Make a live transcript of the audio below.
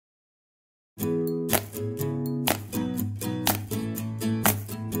Hello,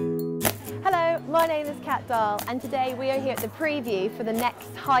 my name is Kat Dahl and today we are here at the preview for the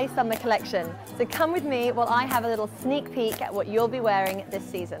next High Summer collection. So come with me while I have a little sneak peek at what you'll be wearing this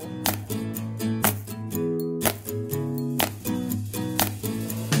season.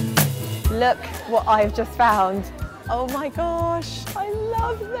 Look what I've just found. Oh my gosh, I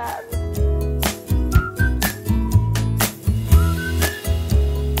love them.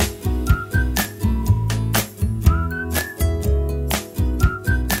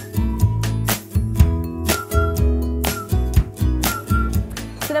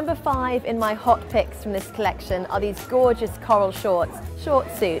 So number 5 in my hot picks from this collection are these gorgeous coral shorts.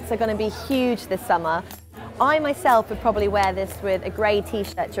 Short suits are going to be huge this summer. I myself would probably wear this with a grey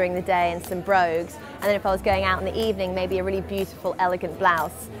t-shirt during the day and some brogues, and then if I was going out in the evening, maybe a really beautiful, elegant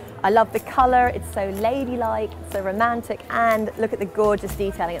blouse. I love the colour, it's so ladylike, so romantic, and look at the gorgeous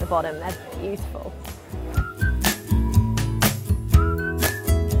detailing at the bottom, they're beautiful.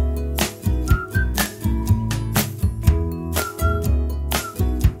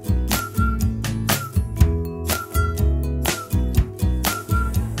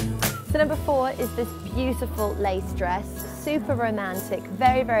 So number 4 is this beautiful lace dress, super romantic,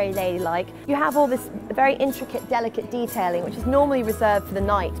 very, very ladylike. You have all this very intricate, delicate detailing, which is normally reserved for the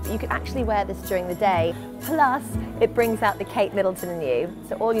night, but you could actually wear this during the day. Plus, it brings out the Kate Middleton in you.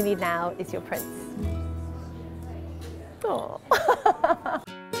 So all you need now is your prince. Oh.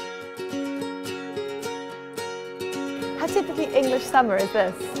 How typically English summer is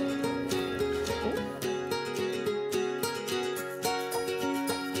this?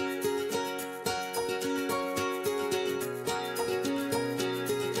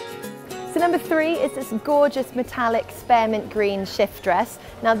 So number 3 is this gorgeous metallic spearmint green shift dress.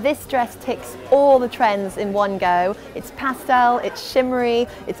 Now this dress ticks all the trends in one go. It's pastel, it's shimmery,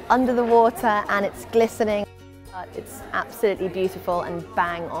 it's under the water and it's glistening. It's absolutely beautiful and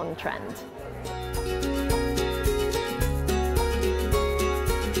bang on trend.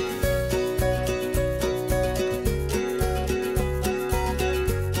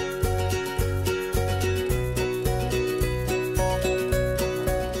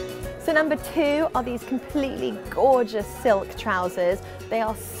 So number 2 are these completely gorgeous silk trousers. They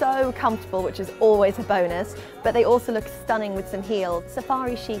are so comfortable, which is always a bonus, but they also look stunning with some heels.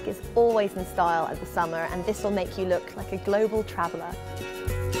 Safari chic is always in style at the summer, and this will make you look like a global traveller.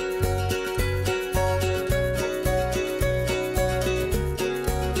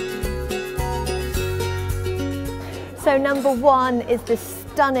 So number 1 is this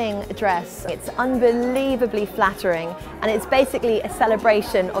stunning dress. It's unbelievably flattering and it's basically a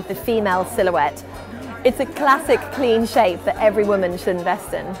celebration of the female silhouette. It's a classic clean shape that every woman should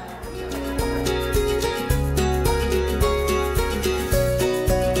invest in.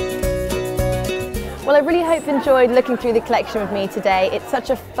 Well, I really hope you enjoyed looking through the collection with me today. It's such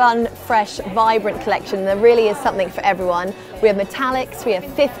a fun, fresh, vibrant collection. There really is something for everyone. We have metallics, we have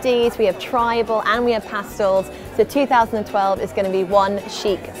 50s, we have tribal, and we have pastels. So 2012 is going to be one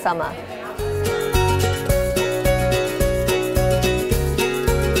chic summer.